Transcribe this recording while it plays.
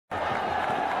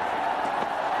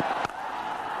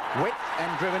Width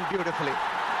and driven beautifully.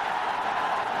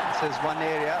 This is one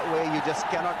area where you just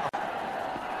cannot...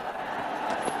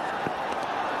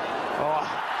 Oh,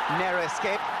 narrow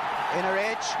escape, inner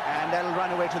edge, and that'll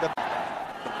run away to the...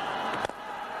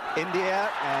 in the air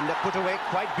and put away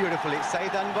quite beautifully.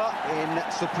 Saeed Anwar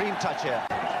in supreme touch here.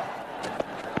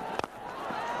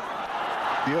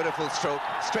 Beautiful stroke,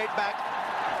 straight back,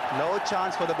 no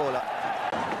chance for the bowler.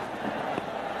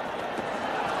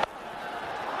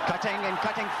 Cutting and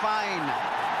cutting fine.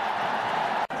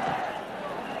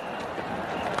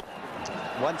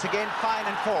 Once again, fine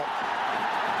and four.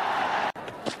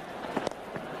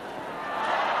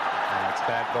 It's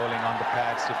bad bowling on the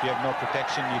pads. If you have no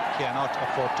protection, you cannot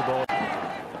afford to bowl.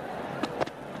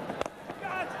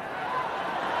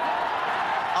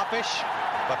 Uppish,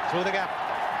 but through the gap.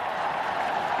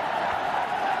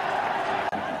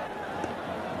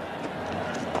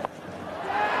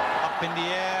 Up in the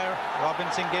air,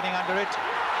 Robinson getting under it.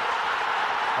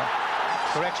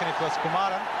 Correction, it was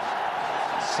Kumaran.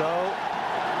 So,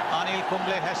 Anil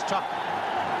Kumble has struck.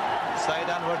 Saeed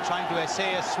Anwar trying to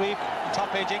essay a sweep,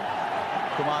 top edging.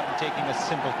 Kumaran taking a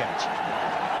simple catch.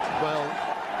 Well,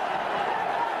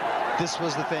 this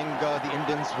was the thing. The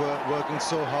Indians were working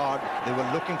so hard. They were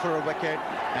looking for a wicket,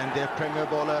 and their premier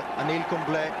bowler, Anil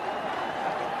Kumble,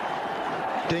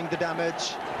 doing the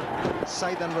damage.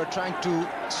 Saeed Anwar trying to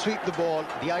sweep the ball.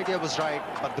 The idea was right,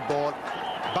 but the ball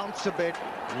bounced a bit,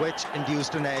 which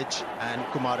induced an edge, and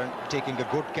Kumaran taking a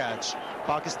good catch.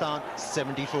 Pakistan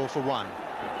 74 for 1.